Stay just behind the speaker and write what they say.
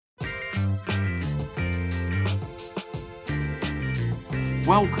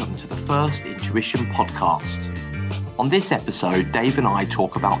Welcome to the First Intuition podcast. On this episode, Dave and I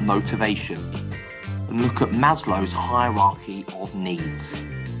talk about motivation and look at Maslow's hierarchy of needs.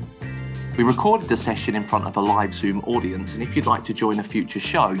 We recorded the session in front of a live Zoom audience, and if you'd like to join a future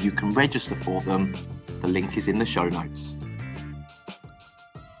show, you can register for them. The link is in the show notes.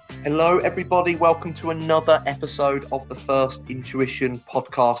 Hello, everybody. Welcome to another episode of the First Intuition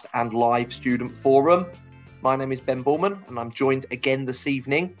podcast and live student forum. My name is Ben Bullman, and I'm joined again this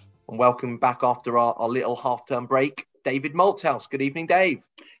evening, and welcome back after our little half-term break, David Malthouse. Good evening, Dave.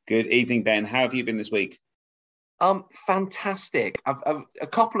 Good evening, Ben. How have you been this week? Fantastic. I've a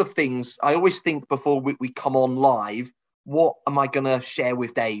couple of things. I always think before we come on live, what am I going to share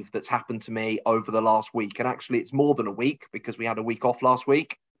with Dave that's happened to me over the last week? And actually, it's more than a week because we had a week off last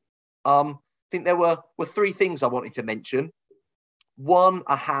week. I think there were three things I wanted to mention. One,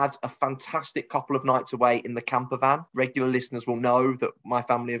 I had a fantastic couple of nights away in the camper van. Regular listeners will know that my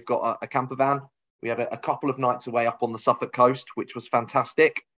family have got a camper van. We had a couple of nights away up on the Suffolk coast, which was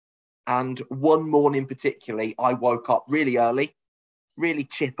fantastic. And one morning particularly, I woke up really early, really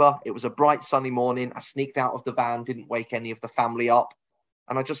chipper. It was a bright sunny morning. I sneaked out of the van, didn't wake any of the family up.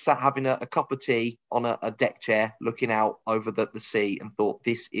 And I just sat having a cup of tea on a deck chair, looking out over the sea and thought,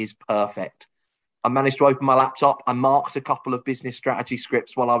 this is perfect. I managed to open my laptop. I marked a couple of business strategy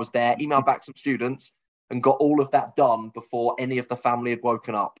scripts while I was there, emailed back some students and got all of that done before any of the family had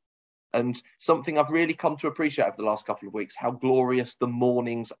woken up. And something I've really come to appreciate over the last couple of weeks, how glorious the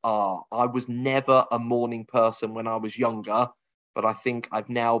mornings are. I was never a morning person when I was younger, but I think I've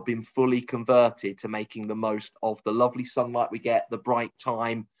now been fully converted to making the most of the lovely sunlight we get, the bright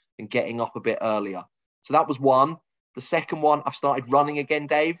time, and getting up a bit earlier. So that was one. The second one, I've started running again,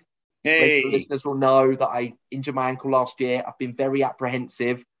 Dave. Hey. Listeners will know that I injured my ankle last year. I've been very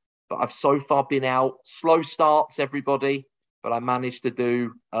apprehensive, but I've so far been out. Slow starts, everybody, but I managed to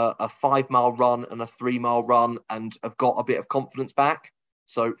do a 5-mile run and a 3-mile run and have got a bit of confidence back.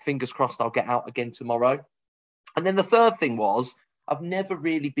 So fingers crossed I'll get out again tomorrow. And then the third thing was, I've never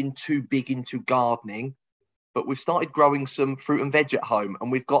really been too big into gardening, but we've started growing some fruit and veg at home,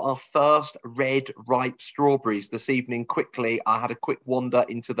 and we've got our first red ripe strawberries this evening. Quickly, I had a quick wander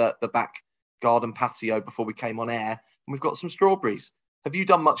into the back garden patio before we came on air, and we've got some strawberries. Have you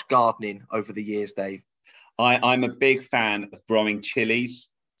done much gardening over the years, Dave? I'm a big fan of growing chilies.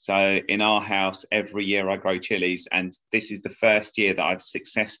 So in our house, every year I grow chilies, and this is the first year that I've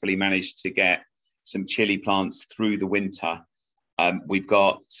successfully managed to get some chili plants through the winter. We've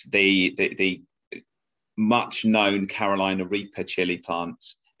got the much known Carolina Reaper chili plant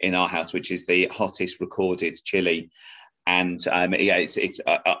in our house, which is the hottest recorded chili. And I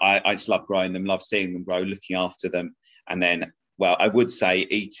just love growing them, love seeing them grow, looking after them. And then, well, I would say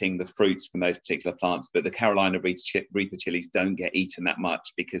eating the fruits from those particular plants, but the Carolina Reaper chilies don't get eaten that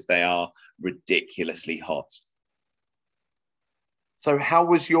much because they are ridiculously hot. So how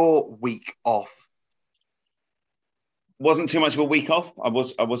was your week off? Wasn't too much of a week off. I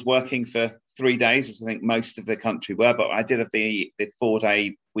was working for 3 days, as I think most of the country were, but I did have the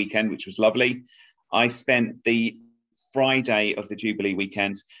 4-day weekend, which was lovely. I spent the Friday of the Jubilee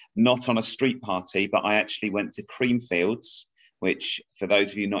weekend not on a street party, but I actually went to Creamfields, which, for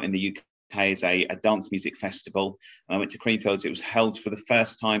those of you not in the UK, is a dance music festival. And I went to Creamfields. It was held for the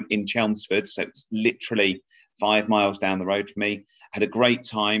first time in Chelmsford, so it's literally 5 miles down the road from me. I had a great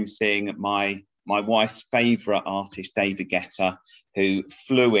time seeing my wife's favourite artist, David Guetta, who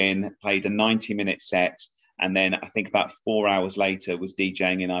flew in, played a 90-minute set, and then I think about 4 hours later was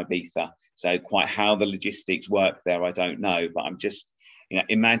DJing in Ibiza. So quite how the logistics work there, I don't know. But I'm just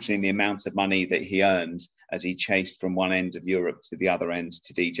imagining the amount of money that he earned as he chased from one end of Europe to the other end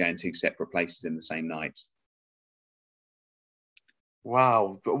to DJ in 2 separate places in the same night.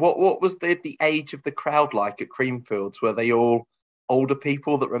 Wow. But what was the age of the crowd like at Creamfields? Were they all older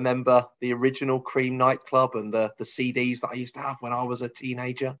people that remember the original Cream nightclub and the CDs that I used to have when I was a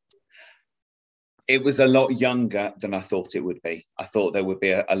teenager? It was a lot younger than I thought it would be. I thought there would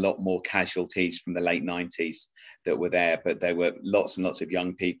be a lot more casualties from the late 90s that were there, but there were lots and lots of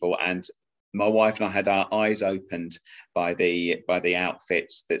young people. And my wife and I had our eyes opened by the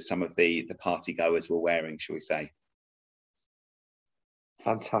outfits that some of the party goers were wearing, shall we say.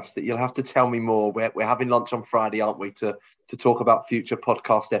 Fantastic. You'll have to tell me more. We're having lunch on Friday, aren't we, to talk about future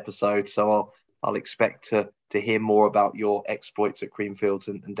podcast episodes. So I'll expect to hear more about your exploits at Creamfields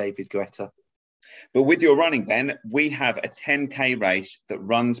and David Guetta. But with your running, Ben, we have a 10K race that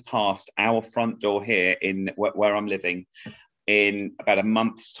runs past our front door here in where I'm living in about a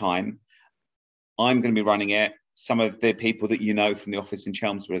month's time. I'm going to be running it. some of the people that you know from the office in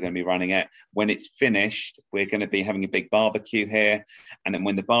Chelmsford are going to be running it. When it's finished, we're going to be having a big barbecue here. And then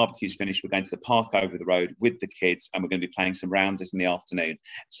when the barbecue's finished, we're going to the park over the road with the kids, and we're going to be playing some rounders in the afternoon.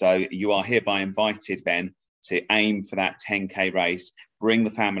 So you are hereby invited, Ben, to aim for that 10K race. Bring the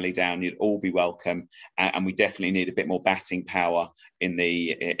family down. You'd all be welcome. And we definitely need a bit more batting power in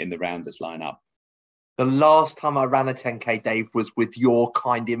the rounders lineup. The last time I ran a 10K, Dave, was with your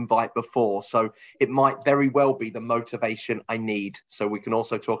kind invite before. So it might very well be the motivation I need. So we can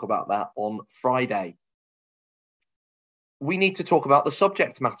also talk about that on Friday. We need to talk about the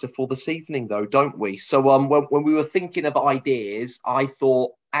subject matter for this evening, though, don't we? So when we were thinking of ideas, I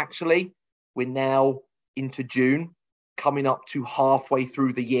thought, actually, we're now into June, coming up to halfway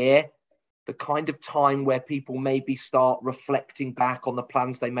through the year, the kind of time where people maybe start reflecting back on the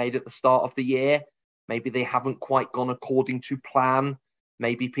plans they made at the start of the year. Maybe they haven't quite gone according to plan.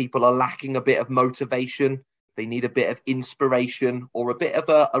 Maybe people are lacking a bit of motivation. They need a bit of inspiration or a bit of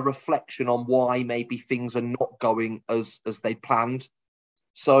a reflection on why maybe things are not going as they planned.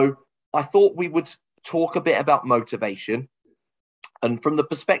 So I thought we would talk a bit about motivation. And from the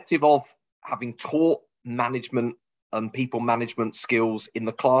perspective of having taught management and people management skills in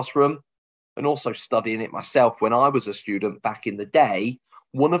the classroom, and also studying it myself when I was a student back in the day,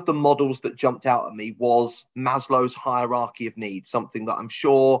 one of the models that jumped out at me was Maslow's hierarchy of needs, something that I'm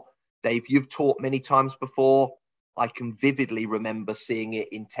sure, Dave, you've taught many times before. I can vividly remember seeing it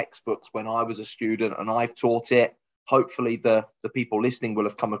in textbooks when I was a student, and I've taught it. Hopefully the people listening will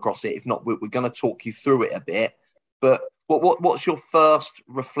have come across it. If not, we're going to talk you through it a bit. But what's your first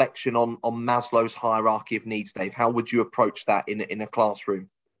reflection on Maslow's hierarchy of needs, Dave? How would you approach that in a classroom?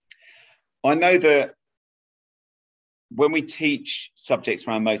 I know that when we teach subjects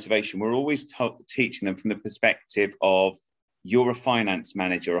around motivation, we're always teaching them from the perspective of you're a finance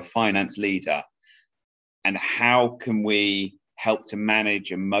manager, a finance leader, and how can we help to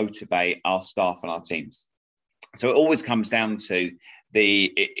manage and motivate our staff and our teams? So it always comes down to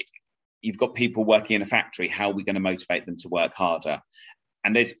you've got people working in a factory, how are we going to motivate them to work harder?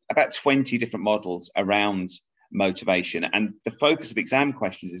 And there's about 20 different models around motivation. And the focus of exam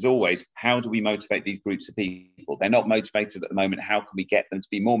questions is always, how do we motivate these groups of people? They're not motivated at the moment. How can we get them to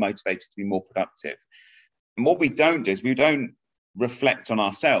be more motivated, to be more productive? And what we don't do is we don't reflect on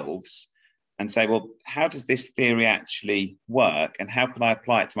ourselves and say, well, how does this theory actually work? And how can I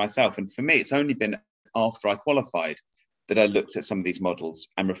apply it to myself? And for me, it's only been after I qualified that I looked at some of these models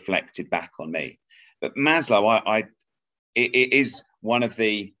and reflected back on me. But Maslow, it is one of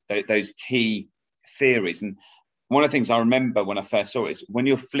those key theories. And one of the things I remember when I first saw it is when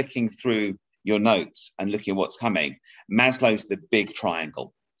you're flicking through your notes and looking at what's coming, Maslow's the big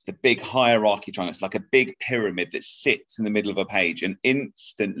triangle. It's the big hierarchy triangle. It's like a big pyramid that sits in the middle of a page, and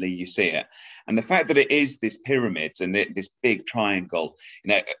instantly you see it. And the fact that it is this pyramid and this big triangle,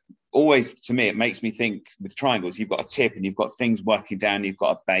 always, to me, it makes me think with triangles, you've got a tip and you've got things working down, you've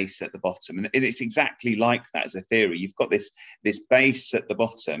got a base at the bottom. And it's exactly like that as a theory. You've got this base at the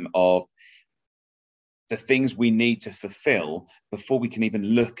bottom of the things we need to fulfill before we can even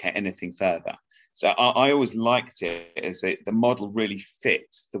look at anything further. So I always liked it as the model really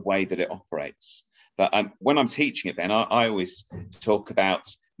fits the way that it operates. But when I'm teaching it, then I always talk about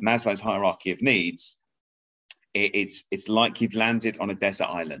Maslow's hierarchy of needs. It's like you've landed on a desert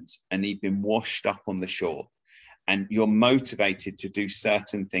island and you've been washed up on the shore, and you're motivated to do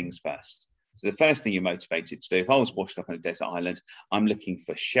certain things first. So the first thing you're motivated to do, if I was washed up on a desert island, I'm looking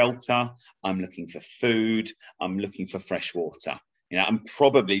for shelter, I'm looking for food, I'm looking for fresh water. I'm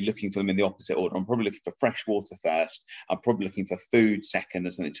probably looking for them in the opposite order. I'm probably looking for fresh water first. I'm probably looking for food second,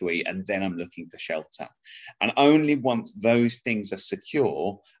 or something to eat, and then I'm looking for shelter. And only once those things are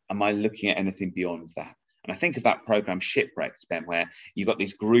secure am I looking at anything beyond that. And I think of that program Shipwrecked, Ben, where you've got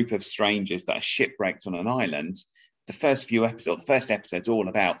this group of strangers that are shipwrecked on an island. The first episode's all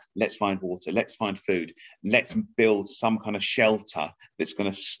about, let's find water, let's find food, let's build some kind of shelter that's going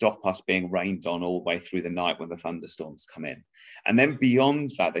to stop us being rained on all the way through the night when the thunderstorms come in. And then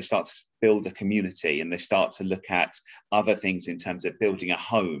beyond that, they start to build a community, and they start to look at other things in terms of building a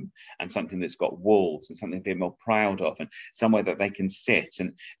home and something that's got walls and something they're more proud of and somewhere that they can sit.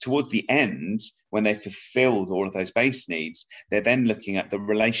 And towards the end, when they've fulfilled all of those base needs, they're then looking at the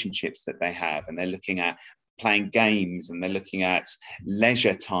relationships that they have, and they're looking at playing games, and they're looking at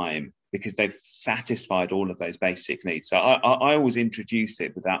leisure time because they've satisfied all of those basic needs. So I always introduce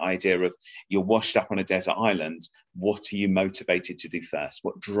it with that idea of, you're washed up on a desert island. What are you motivated to do first?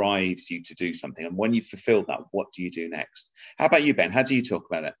 What drives you to do something? And when you fulfill that, what do you do next? How about you, Ben? How do you talk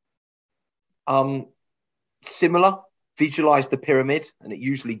about it? Similar. Visualize the pyramid, and it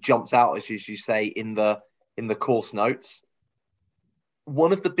usually jumps out, as you say, in the in the course notes.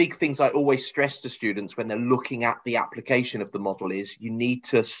 One of the big things I always stress to students when they're looking at the application of the model is you need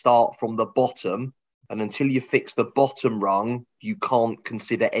to start from the bottom, and until you fix the bottom rung, you can't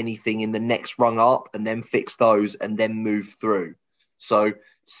consider anything in the next rung up, and then fix those and then move through. So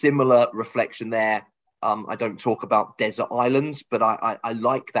similar reflection there. I don't talk about desert islands, but I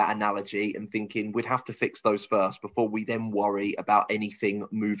like that analogy and thinking we'd have to fix those first before we then worry about anything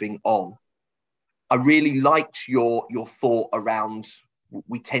moving on. I really liked your thought around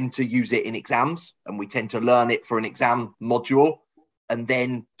we tend to use it in exams and we tend to learn it for an exam module and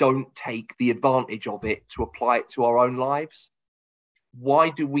then don't take the advantage of it to apply it to our own lives. Why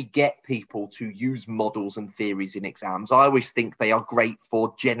do we get people to use models and theories in exams? I always think they are great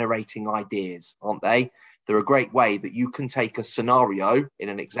for generating ideas, aren't they? They're a great way that you can take a scenario in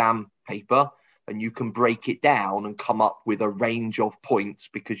an exam paper and you can break it down and come up with a range of points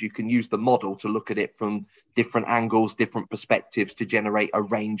because you can use the model to look at it from different angles, different perspectives to generate a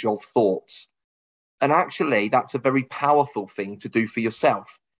range of thoughts. And actually, that's a very powerful thing to do for yourself.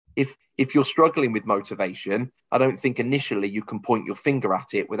 If you're struggling with motivation, I don't think initially you can point your finger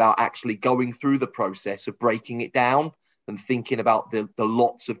at it without actually going through the process of breaking it down and thinking about the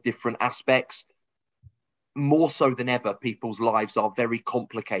lots of different aspects. More so than ever, people's lives are very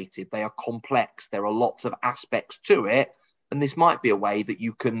complicated. They are complex. There are lots of aspects to it. And this might be a way that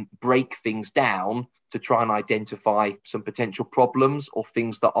you can break things down to try and identify some potential problems or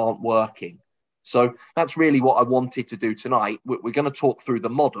things that aren't working. So that's really what I wanted to do tonight. We're going to talk through the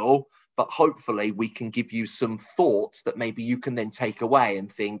model, but hopefully we can give you some thoughts that maybe you can then take away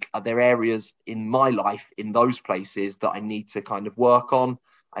and think, are there areas in my life, in those places that I need to kind of work on?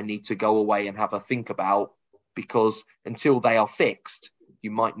 I need to go away and have a think about, because until they are fixed, you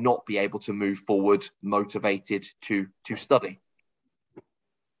might not be able to move forward motivated to study.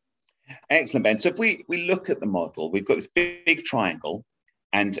 Excellent, Ben. So if we look at the model, we've got this big triangle.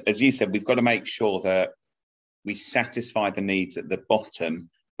 And as you said, we've got to make sure that we satisfy the needs at the bottom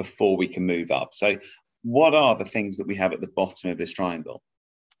before we can move up. So what are the things that we have at the bottom of this triangle?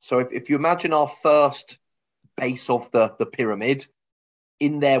 So if you imagine our first base of the pyramid,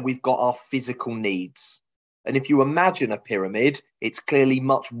 in there we've got our physical needs. And if you imagine a pyramid, it's clearly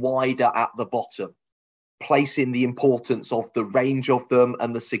much wider at the bottom, placing the importance of the range of them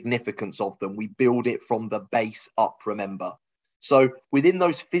and the significance of them. We build it from the base up, remember. So within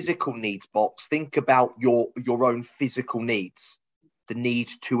those physical needs box, think about your own physical needs, the need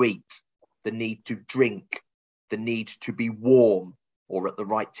to eat, the need to drink, the need to be warm or at the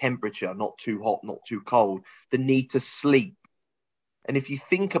right temperature, not too hot, not too cold, the need to sleep. And if you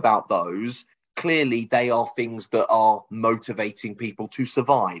think about those, clearly they are things that are motivating people to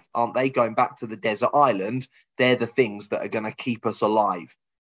survive, aren't they? Going back to the desert island, they're the things that are going to keep us alive.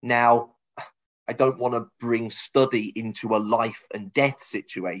 Now, I don't want to bring study into a life and death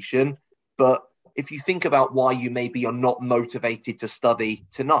situation, but if you think about why you maybe are not motivated to study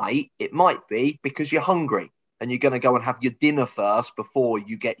tonight, it might be because you're hungry and you're going to go and have your dinner first before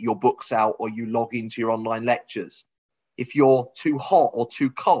you get your books out or you log into your online lectures. If you're too hot or too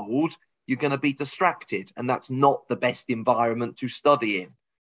cold, you're going to be distracted, and that's not the best environment to study in.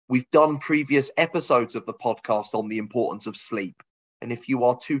 We've done previous episodes of the podcast on the importance of sleep. And if you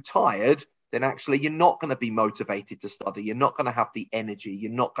are too tired, then actually you're not going to be motivated to study. You're not going to have the energy.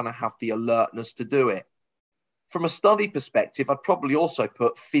 You're not going to have the alertness to do it. From a study perspective, I'd probably also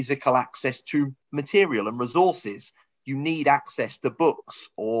put physical access to material and resources. You need access to books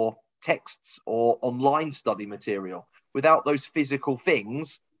or texts or online study material. Without those physical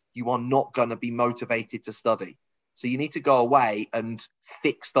things, you are not going to be motivated to study. So you need to go away and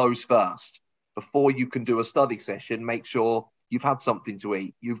fix those first. Before you can do a study session, make sure you've had something to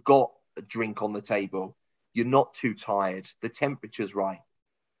eat. You've got a drink on the table. You're not too tired. The temperature's right.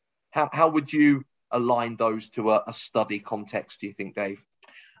 How would you align those to a study context, do you think, Dave?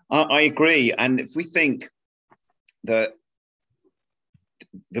 I agree. And if we think that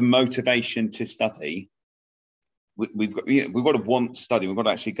the motivation to study, we've got to want to study. We've got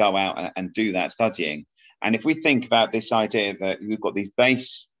to actually go out and do that studying. And if we think about this idea that we've got these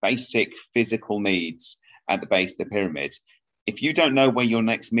basic physical needs at the base of the pyramid, if you don't know where your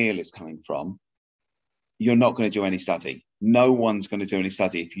next meal is coming from, you're not going to do any study. No one's going to do any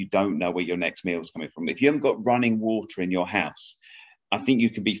study if you don't know where your next meal is coming from. If you haven't got running water in your house, I think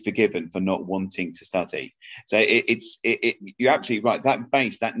you can be forgiven for not wanting to study. So you're absolutely right. That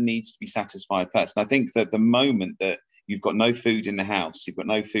base, that needs to be satisfied first. And I think that the moment that you've got no food in the house, you've got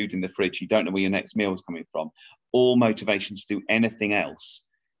no food in the fridge, you don't know where your next meal is coming from, all motivation to do anything else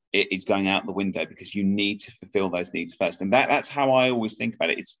it is going out the window, because you need to fulfill those needs first. And that's how I always think about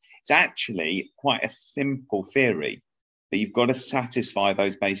it. It's actually quite a simple theory, that you've got to satisfy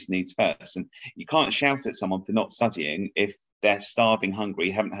those base needs first. And you can't shout at someone for not studying if they're starving,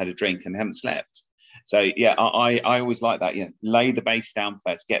 hungry, haven't had a drink, and haven't slept. So yeah, I always like that. Lay the base down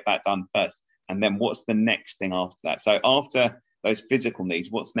first, get that done first, and then what's the next thing after that? So after those physical needs,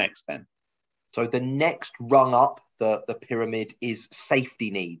 what's next then? So the next rung up the pyramid is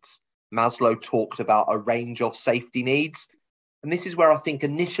safety needs. Maslow talked about a range of safety needs. And this is where I think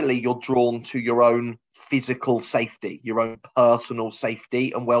initially you're drawn to your own physical safety, your own personal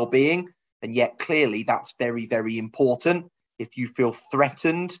safety and well-being. And yet clearly that's very, very important. If you feel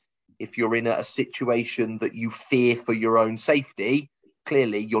threatened, if you're in a situation that you fear for your own safety,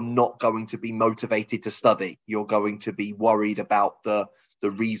 clearly you're not going to be motivated to study. You're going to be worried about the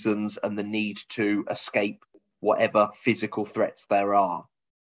reasons and the need to escape whatever physical threats there are.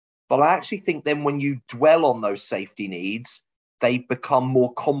 But I actually think then when you dwell on those safety needs, they become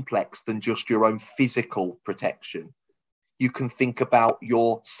more complex than just your own physical protection. You can think about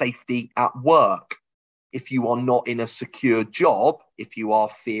your safety at work. If you are not in a secure job, if you are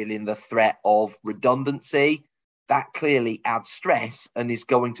feeling the threat of redundancy, that clearly adds stress and is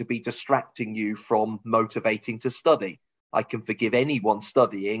going to be distracting you from motivating to study. I can forgive anyone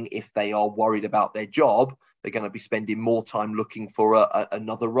studying if they are worried about their job. They're going to be spending more time looking for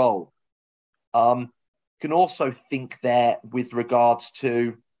another role. Can also think there with regards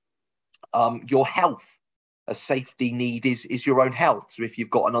to your health. A safety need is your own health. So if you've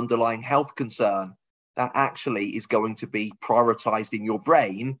got an underlying health concern, that actually is going to be prioritized in your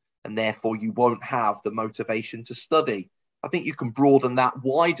brain, and therefore you won't have the motivation to study. I think you can broaden that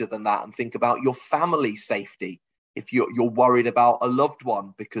wider than that and think about your family safety. If you're worried about a loved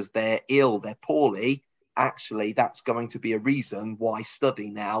one because they're ill, they're poorly, actually that's going to be a reason why study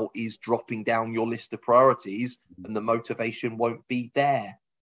now is dropping down your list of priorities and the motivation won't be there.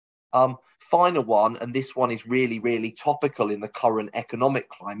 Final one, and this one is really, really topical in the current economic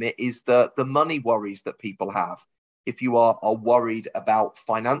climate, is the money worries that people have. If you are worried about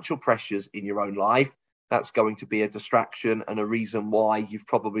financial pressures in your own life, that's going to be a distraction and a reason why you've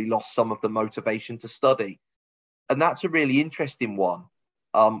probably lost some of the motivation to study. And that's a really interesting one.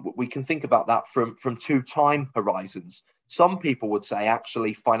 We can think about that from two time horizons. Some people would say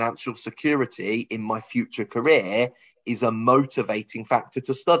actually financial security in my future career is a motivating factor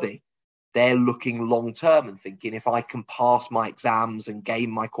to study. They're looking long term and thinking, if I can pass my exams and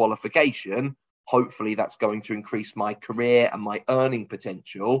gain my qualification, hopefully that's going to increase my career and my earning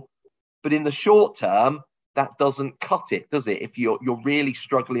potential. But in the short term, that doesn't cut it, does it? If you're really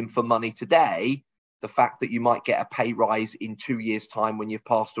struggling for money today, the fact that you might get a pay rise in 2 years' time when you've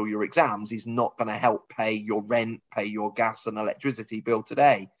passed all your exams is not going to help pay your rent, pay your gas and electricity bill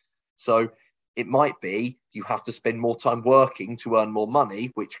today. So it might be you have to spend more time working to earn more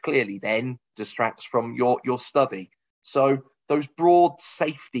money, which clearly then distracts from your study. So those broad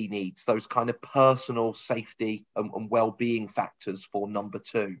safety needs, those kind of personal safety and well-being factors for number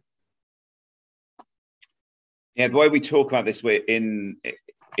two. Yeah, the way we talk about this in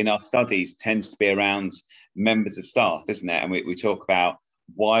our studies tends to be around members of staff, isn't it? And we talk about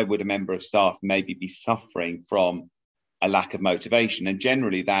why would a member of staff maybe be suffering from a lack of motivation? And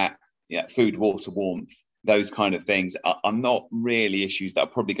generally that food, water, warmth, those kind of things are not really issues that are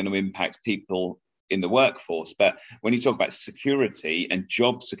probably going to impact people in the workforce. But when you talk about security and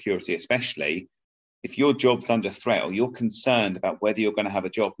job security, especially, if your job's under threat or you're concerned about whether you're going to have a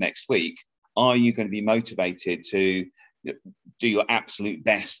job next week, are you going to be motivated to do your absolute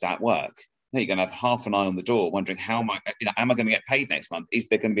best at work? No, you're going to have half an eye on the door wondering, how am I going to get paid next month? Is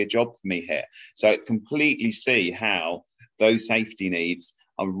there going to be a job for me here? So I completely see how those safety needs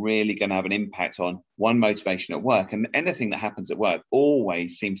are really going to have an impact on one, motivation at work. And anything that happens at work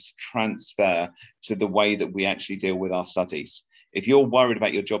always seems to transfer to the way that we actually deal with our studies. If you're worried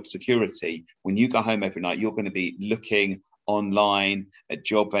about your job security, when you go home every night, you're going to be looking online at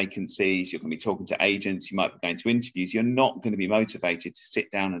job vacancies, you're going to be talking to agents, you might be going to interviews. You're not going to be motivated to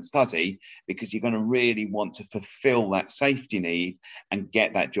sit down and study because you're going to really want to fulfill that safety need and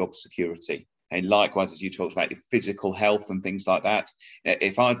get that job security. And likewise, as you talked about your physical health and things like that,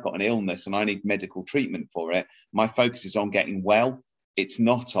 if I've got an illness and I need medical treatment for it, my focus is on getting well. It's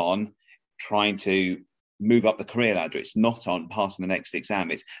not on trying to move up the career ladder. It's not on passing the next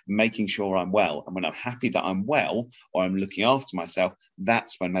exam. It's making sure I'm well. And when I'm happy that I'm well or I'm looking after myself,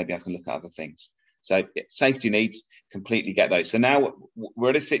 that's when maybe I can look at other things. So safety needs, completely get those. So now we're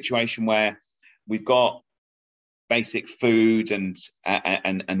at a situation where we've got basic food and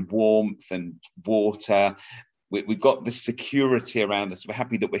warmth and water. we've got the security around us. We're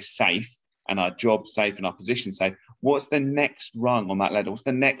happy that we're safe and our job's safe and our position's safe. What's the next rung on that ladder? What's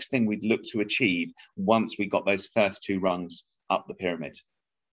the next thing we'd look to achieve once we got those first 2 rungs up the pyramid?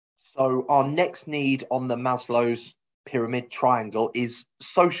 So our next need on the Maslow's pyramid triangle is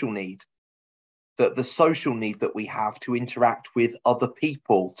social need. The social need that we have to interact with other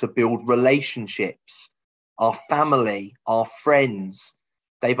people, to build relationships, our family, our friends.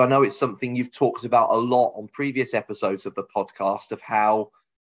 Dave, I know it's something you've talked about a lot on previous episodes of the podcast, of how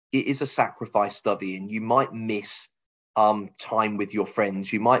it is a sacrifice studying. You might miss time with your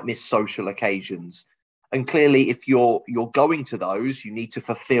friends. You might miss social occasions. And clearly, if you're going to those, you need to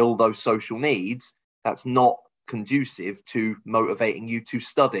fulfill those social needs. That's not conducive to motivating you to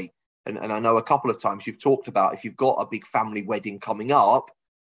study. And I know a couple of times you've talked about, if you've got a big family wedding coming up,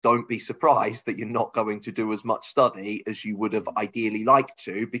 don't be surprised that you're not going to do as much study as you would have ideally liked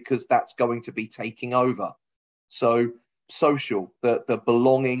to, because that's going to be taking over. So social, the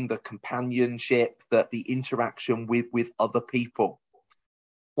belonging, the companionship, the interaction with other people.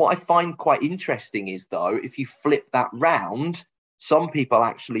 What I find quite interesting is, though, if you flip that round, some people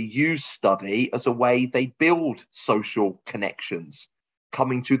actually use study as a way they build social connections.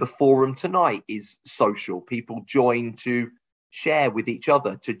 Coming to the forum tonight is social. People join to share with each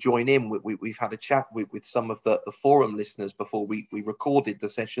other, to join in. We've had a chat with some of the forum listeners before we recorded the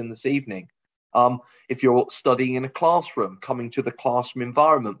session this evening. If you're studying in a classroom, coming to the classroom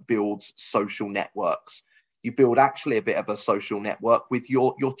environment builds social networks. You build actually a bit of a social network with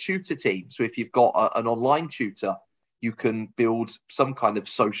your tutor team. So if you've got an online tutor, you can build some kind of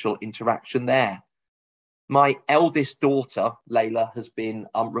social interaction there. My eldest daughter, Layla, has been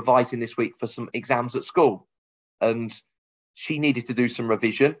revising this week for some exams at school, and she needed to do some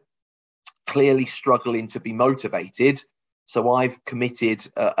revision, clearly struggling to be motivated. So I've committed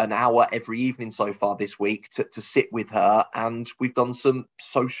an hour every evening so far this week to sit with her, and we've done some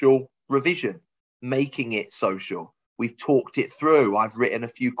social revision, making it social. We've talked it through. I've written a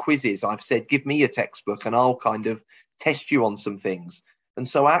few quizzes. I've said, give me a textbook and I'll kind of test you on some things. And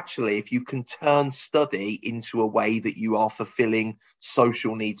so actually, if you can turn study into a way that you are fulfilling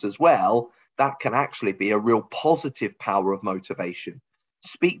social needs as well, that can actually be a real positive power of motivation.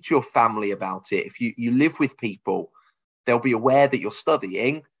 Speak to your family about it. If you live with people, they'll be aware that you're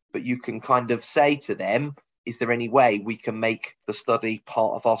studying, but you can kind of say to them, is there any way we can make the study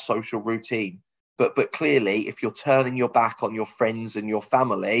part of our social routine? But clearly, if you're turning your back on your friends and your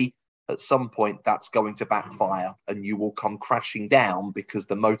family, at some point that's going to backfire and you will come crashing down, because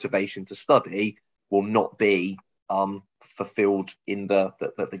the motivation to study will not be fulfilled in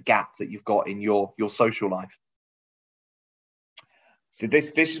the gap that you've got in your social life. So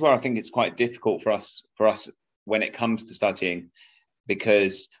this is where I think it's quite difficult for us when it comes to studying,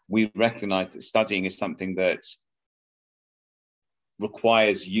 because we recognize that studying is something that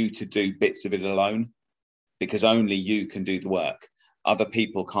requires you to do bits of it alone, because only you can do the work. Other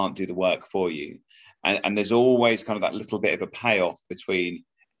people can't do the work for you. And there's always kind of that little bit of a payoff between,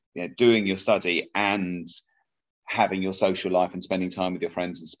 you know, doing your study and having your social life and spending time with your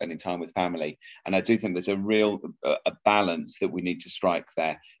friends and spending time with family. And I do think there's a real a balance that we need to strike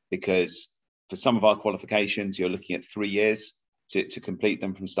there, because for some of our qualifications, you're looking at 3 years to complete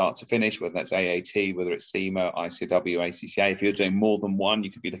them from start to finish, whether that's AAT, whether it's CIMA, ICW, ACCA. If you're doing more than one, you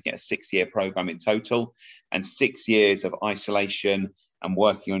could be looking at a 6-year program in total, and 6 years of isolation and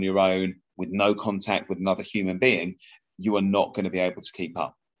working on your own with no contact with another human being. You are not going to be able to keep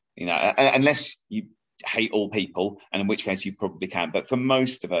up, you know, unless you hate all people, and in which case you probably can. But for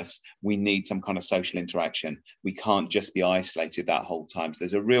most of us, we need some kind of social interaction. We can't just be isolated that whole time. So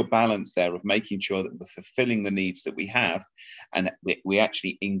there's a real balance there of making sure that we're fulfilling the needs that we have, and we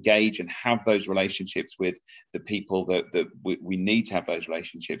actually engage and have those relationships with the people that we need to have those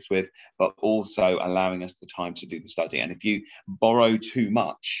relationships with, but also allowing us the time to do the study. And if you borrow too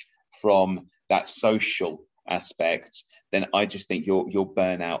much from that social aspect, then I just think you'll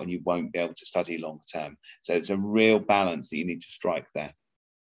burn out and you won't be able to study long term. So it's a real balance that you need to strike there.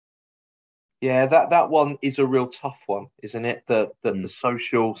 Yeah, that one is a real tough one, isn't it? The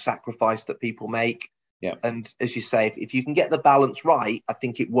social sacrifice that people make. Yeah. And as you say, if you can get the balance right, I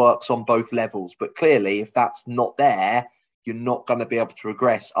think it works on both levels. But clearly, if that's not there, you're not going to be able to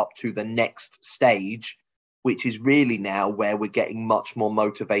progress up to the next stage, which is really now where we're getting much more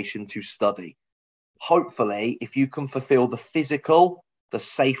motivation to study. Hopefully, if you can fulfill the physical, the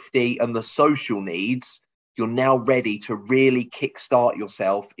safety, and the social needs, you're now ready to really kickstart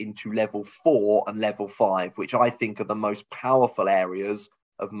yourself into level 4 and level 5, which I think are the most powerful areas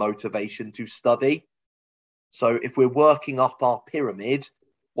of motivation to study. So if we're working up our pyramid,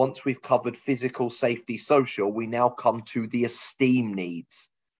 once we've covered physical, safety, social, we now come to the esteem needs.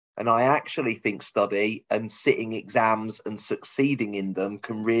 And I actually think study and sitting exams and succeeding in them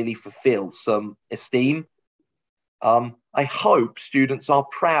can really fulfill some esteem. I hope students are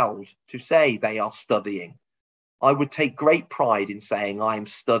proud to say they are studying. I would take great pride in saying I'm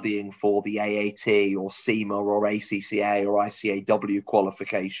studying for the AAT or CIMA or ACCA or ICAW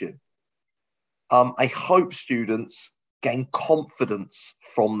qualification. I hope students gain confidence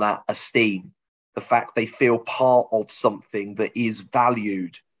from that esteem, the fact they feel part of something that is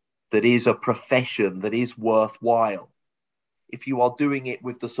valued, that is a profession, that is worthwhile. If you are doing it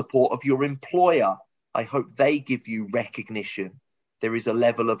with the support of your employer, I hope they give you recognition. There is a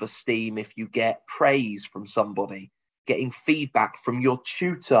level of esteem if you get praise from somebody. Getting feedback from your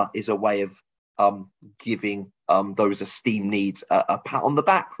tutor is a way of giving those esteem needs a pat on the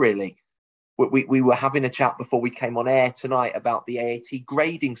back, really. We were having a chat before we came on air tonight about the AAT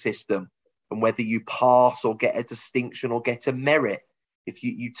grading system and whether you pass or get a distinction or get a merit. If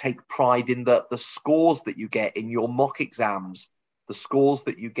you take pride in the scores that you get in your mock exams, the scores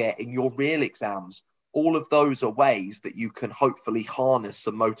that you get in your real exams, all of those are ways that you can hopefully harness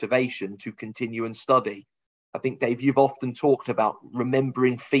some motivation to continue and study. I think, Dave, you've often talked about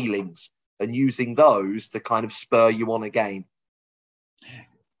remembering feelings and using those to kind of spur you on again.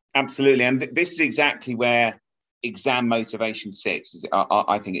 Absolutely. And this is exactly where exam motivation sits.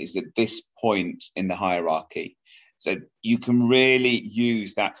 I think it is at this point in the hierarchy. So you can really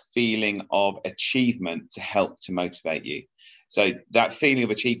use that feeling of achievement to help to motivate you. So that feeling of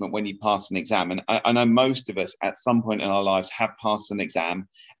achievement when you pass an exam, and I know most of us at some point in our lives have passed an exam,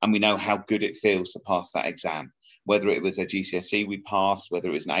 and we know how good it feels to pass that exam. Whether it was a GCSE we passed, whether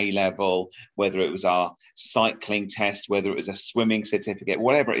it was an A-level, whether it was our cycling test, whether it was a swimming certificate,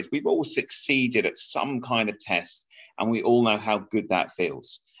 whatever it is, we've all succeeded at some kind of test, and we all know how good that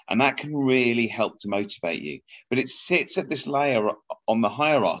feels. And that can really help to motivate you. But it sits at this layer on the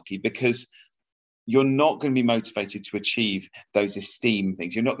hierarchy because you're not going to be motivated to achieve those esteem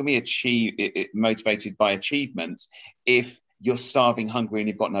things. You're not going to be motivated by achievements if you're starving, hungry, and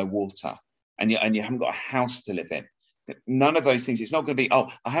you've got no water. And you haven't got a house to live in. None of those things. It's not going to be, oh,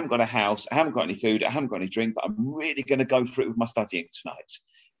 I haven't got a house, I haven't got any food, I haven't got any drink, but I'm really going to go for it with my studying tonight.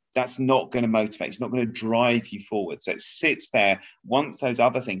 That's not going to motivate. It's not going to drive you forward. So it sits there. Once those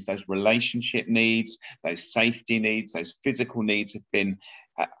other things, those relationship needs, those safety needs, those physical needs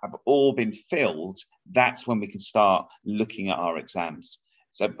have all been filled, that's when we can start looking at our exams.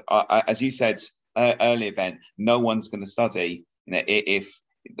 So as you said earlier, Ben, no one's going to study if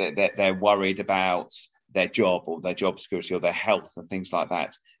they're worried about their job or their job security or their health and things like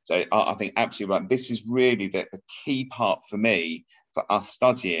that. So I think absolutely right. This is really the key part for me for us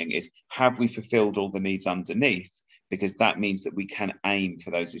studying is, have we fulfilled all the needs underneath? Because that means that we can aim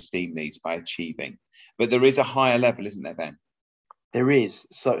for those esteem needs by achieving. But there is a higher level, isn't there, Ben? There is.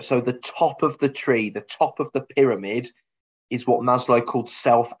 So the top of the tree, the top of the pyramid is what Maslow called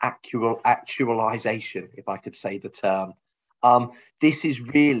self-actualization, if I could say the term. This is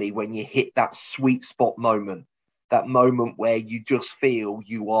really when you hit that sweet spot moment, that moment where you just feel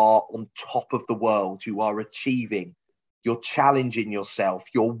you are on top of the world, you are achieving, you're challenging yourself,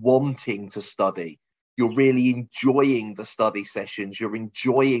 you're wanting to study, you're really enjoying the study sessions, you're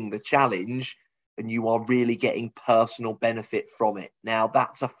enjoying the challenge, and you are really getting personal benefit from it. Now,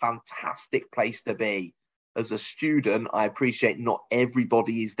 that's a fantastic place to be. As a student, I appreciate not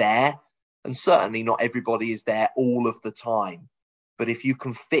everybody is there. And certainly not everybody is there all of the time. But if you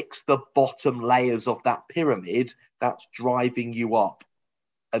can fix the bottom layers of that pyramid, that's driving you up.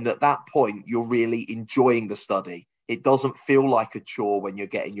 And at that point, you're really enjoying the study. It doesn't feel like a chore when you're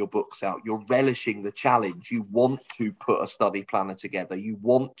getting your books out. You're relishing the challenge. You want to put a study planner together. You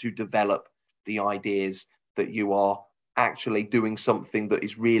want to develop the ideas that you are actually doing something that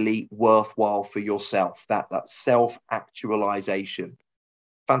is really worthwhile for yourself, that self-actualization.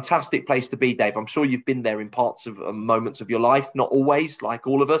 Fantastic place to be, Dave. I'm sure you've been there in parts of moments of your life, not always, like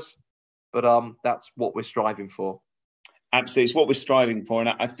all of us, but that's what we're striving for. Absolutely, it's what we're striving for. And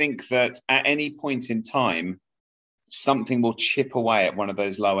I think that at any point in time, something will chip away at one of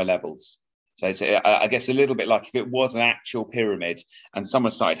those lower levels. So it's, I guess, a little bit like if it was an actual pyramid and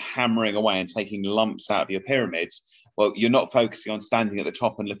someone started hammering away and taking lumps out of your pyramids, well, you're not focusing on standing at the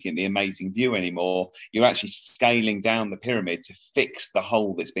top and looking at the amazing view anymore. You're actually scaling down the pyramid to fix the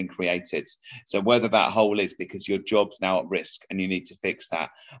hole that's been created. So whether that hole is because your job's now at risk and you need to fix that,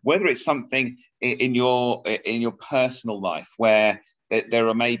 whether it's something in your personal life where there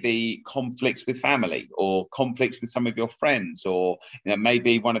are maybe conflicts with family or conflicts with some of your friends, or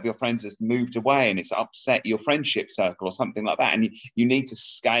maybe one of your friends has moved away and it's upset your friendship circle or something like that, and you need to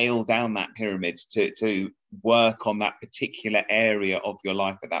scale down that pyramid to work on that particular area of your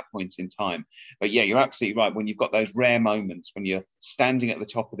life at that point in time. But yeah, you're absolutely right. When you've got those rare moments when you're standing at the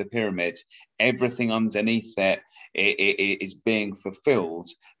top of the pyramid, everything underneath it is being fulfilled,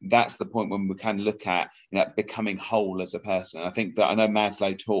 that's the point when we can look at becoming whole as a person. And I think that, I know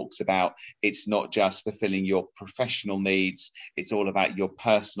Maslow talks about, it's not just fulfilling your professional needs, it's all about your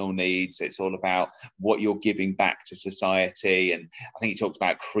personal needs, it's all about what you're giving back to society, and I think he talks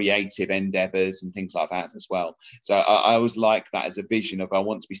about creative endeavors and things like that as well. So I always like that as a vision of, I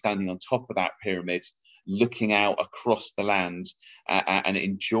want to be standing on top of that pyramid, looking out across the land and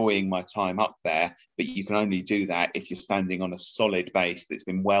enjoying my time up there. But you can only do that if you're standing on a solid base that's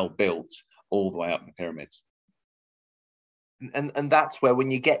been well built all the way up the pyramids. And that's where, when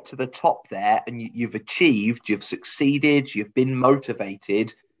you get to the top there and you've achieved, you've succeeded, you've been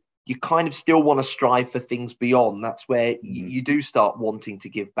motivated, you kind of still want to strive for things beyond. That's where you do start wanting to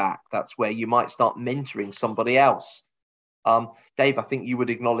give back. That's where you might start mentoring somebody else. Dave, I think you would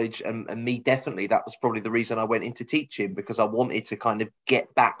acknowledge, and me definitely, that was probably the reason I went into teaching, because I wanted to kind of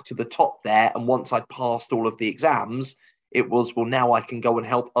get back to the top there. And once I'd passed all of the exams, it was, well, now I can go and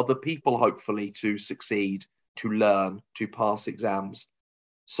help other people, hopefully, to succeed, to learn, to pass exams.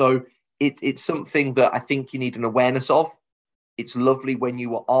 So it's something that I think you need an awareness of. It's lovely when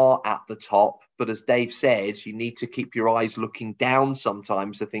you are at the top, but as Dave said, you need to keep your eyes looking down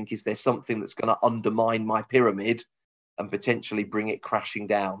sometimes to think, is there something that's going to undermine my pyramid and potentially bring it crashing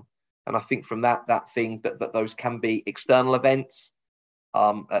down? And I think from that thing that those can be external events,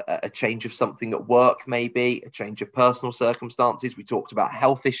 a change of something at work, maybe a change of personal circumstances. We talked about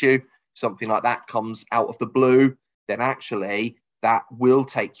health issue, something like that comes out of the blue, then actually that will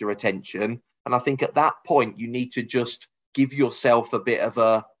take your attention. And I think at that point, you need to just give yourself a bit of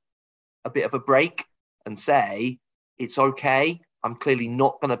a break and say, it's okay. I'm clearly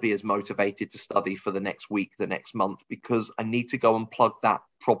not going to be as motivated to study for the next week, the next month, because I need to go and plug that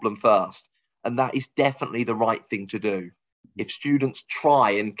problem first. And that is definitely the right thing to do. If students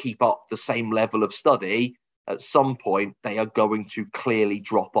try and keep up the same level of study, at some point, they are going to clearly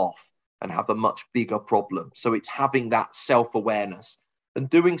drop off and have a much bigger problem. So it's having that self-awareness, and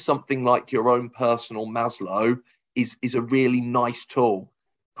doing something like your own personal Maslow is a really nice tool.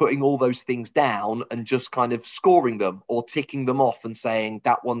 Putting all those things down and just kind of scoring them or ticking them off and saying,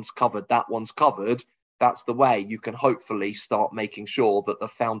 that one's covered, that one's covered. That's the way you can hopefully start making sure that the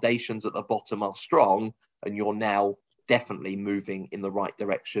foundations at the bottom are strong, and you're now definitely moving in the right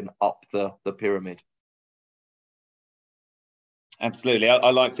direction up the pyramid. Absolutely.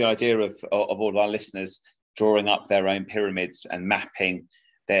 I like the idea of all of our listeners drawing up their own pyramids and mapping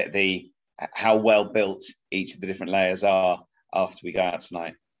how well built each of the different layers are after we go out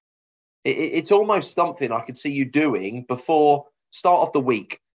tonight. It's almost something I could see you doing before start of the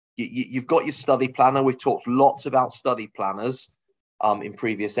week. You've got your study planner. We've talked lots about study planners in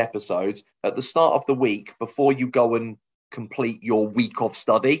previous episodes. At the start of the week, before you go and complete your week of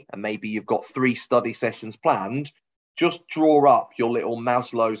study, and maybe you've got 3 study sessions planned, just draw up your little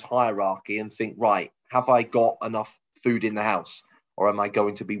Maslow's hierarchy and think, right, have I got enough food in the house? Or am I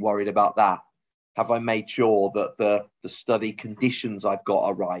going to be worried about that? Have I made sure that the study conditions I've got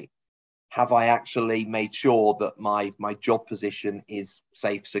are right? Have I actually made sure that my job position is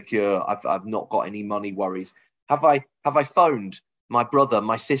safe, secure? I've not got any money worries. Have I phoned my brother,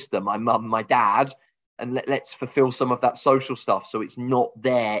 my sister, my mum, my dad, and let's fulfill some of that social stuff so it's not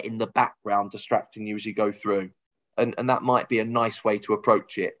there in the background distracting you as you go through. And that might be a nice way to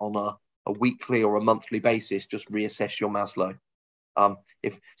approach it on a weekly or a monthly basis. Just reassess your Maslow.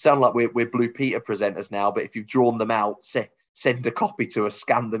 If sound like we're Blue Peter presenters now, but if you've drawn them out, send a copy to us,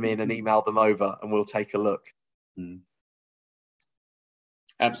 scan them in and email them over, and we'll take a look.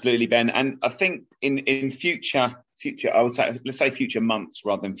 Absolutely, Ben. And I think in future, I would say, let's say future months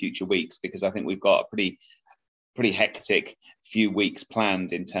rather than future weeks, because I think we've got a pretty hectic few weeks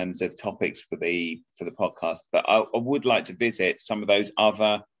planned in terms of topics for the podcast. But I would like to visit some of those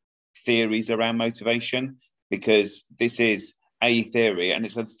other theories around motivation, because this is a theory, and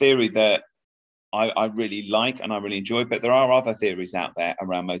it's a theory that I really like and I really enjoy, but there are other theories out there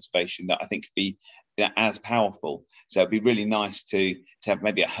around motivation that I think could be as powerful. So it'd be really nice to have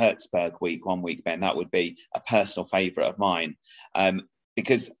maybe a Hertzberg week one week, Ben. That would be a personal favourite of mine,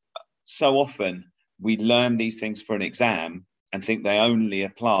 because so often we learn these things for an exam and think they only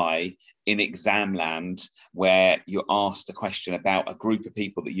apply in exam land, where you're asked a question about a group of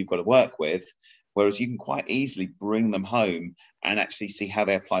people that you've got to work with. whereas you can quite easily bring them home and actually see how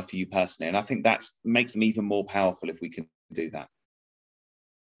they apply for you personally. And I think that makes them even more powerful if we can do that.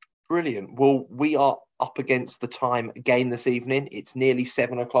 Brilliant. Well, we are up against the time again this evening. It's nearly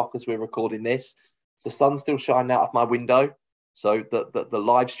 7 o'clock as we're recording this. The sun's still shining out of my window. So the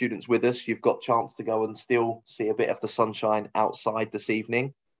live students with us, you've got a chance to go and still see a bit of the sunshine outside this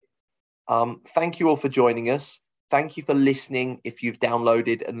evening. Thank you all for joining us. Thank you for listening if you've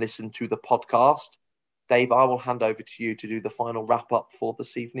downloaded and listened to the podcast. Dave, I will hand over to you to do the final wrap up for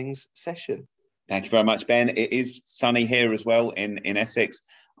this evening's session. Thank you very much, Ben. It is sunny here as well in Essex.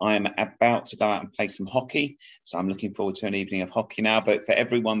 I'm about to go out and play some hockey, so I'm looking forward to an evening of hockey now. But for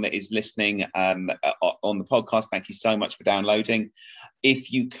everyone that is listening on the podcast, thank you so much for downloading.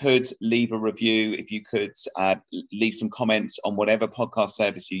 If you could leave a review, if you could leave some comments on whatever podcast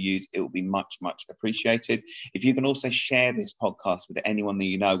service you use, it will be much, much appreciated. If you can also share this podcast with anyone that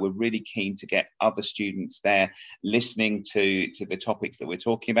you know, we're really keen to get other students there listening to the topics that we're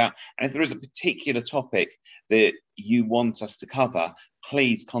talking about. And if there is a particular topic that you want us to cover,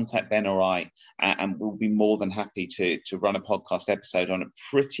 please contact Ben or I, and we'll be more than happy to run a podcast episode on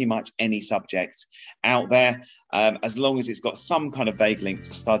pretty much any subject out there, as long as it's got some kind of vague link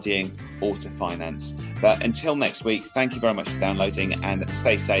to studying or to finance. But until next week, thank you very much for downloading and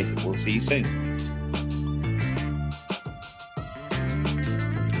stay safe. We'll see you soon.